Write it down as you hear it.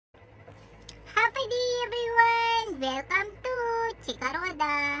Welcome to Chika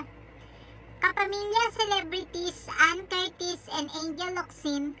Roda! Kapamilya celebrities Ann Curtis and Angel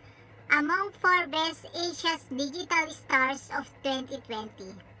Locsin among Forbes Asia's digital stars of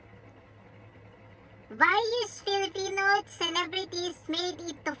 2020. Various Filipino celebrities made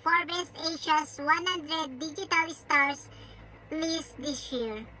it to Forbes Asia's 100 digital stars list this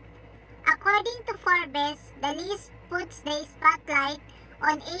year. According to Forbes, the list puts the spotlight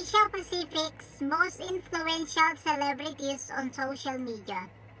on Asia Pacific's most influential celebrities on social media.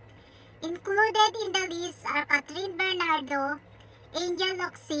 Included in the list are Catherine Bernardo, Angel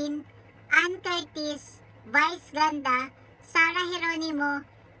Locsin, Ann Curtis, Vice Ganda, Sarah Geronimo,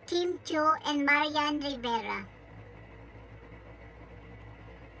 Kim Chu, and Marian Rivera.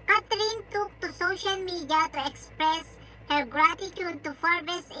 Catherine took to social media to express her gratitude to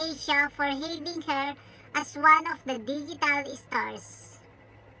Forbes Asia for hailing her as one of the digital stars.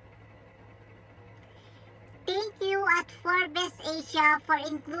 Thank you at Forbes Asia for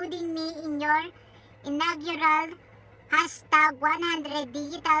including me in your inaugural #100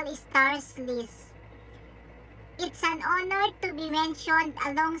 Digital Stars list. It's an honor to be mentioned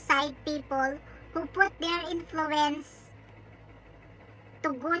alongside people who put their influence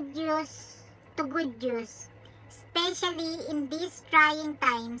to good use, especially in these trying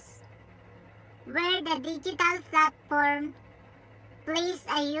times, where the digital platform plays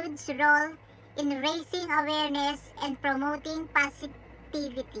a huge role in raising awareness and promoting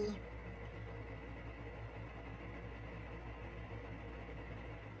positivity.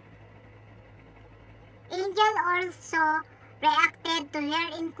 Angel also reacted to her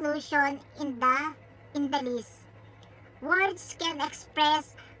inclusion in the list. Words can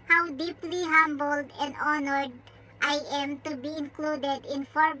express how deeply humbled and honored I am to be included in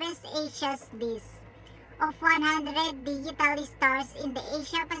Forbes Asia's list of 100 digital stars in the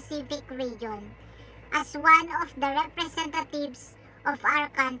Asia-Pacific region as one of the representatives of our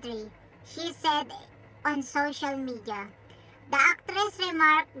country, she said on social media. The actress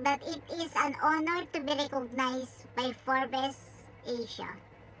remarked that it is an honor to be recognized by Forbes Asia.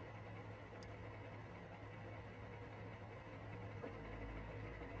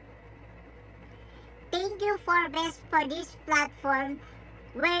 Thank you, Forbes, for this platform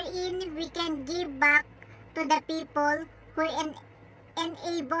wherein we can give back to the people who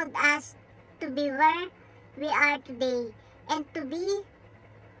enabled us to be where we are today and to be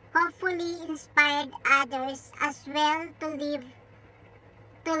hopefully inspired others as well to live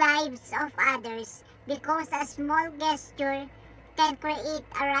the lives of others, because a small gesture can create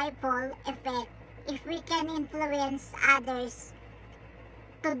a ripple effect if we can influence others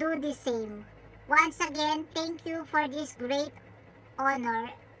to do the same. Once again, thank you for this great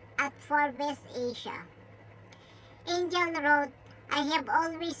honor at Forbes Asia. Angel wrote, I have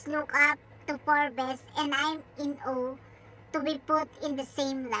always looked up to Forbes and I'm in awe to be put in the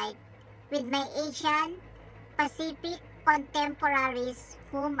same light with my Asian Pacific contemporaries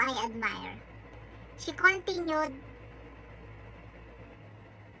whom I admire. She continued,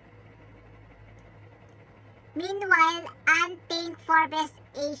 meanwhile, Ann thanked Forbes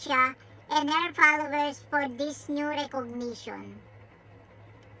Asia and her followers for this new recognition.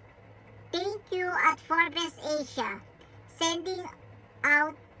 Thank you at Forbes Asia, sending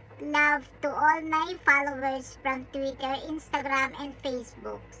out love to all my followers from Twitter, Instagram, and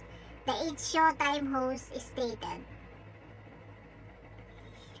Facebook, the It's Showtime host stated.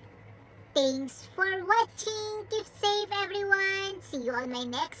 Thanks for watching. Keep safe, everyone. See you on my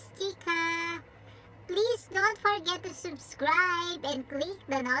next chika. Please don't forget to subscribe and click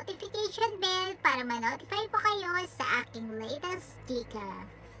the notification bell para ma-notify po kayo sa aking latest chika.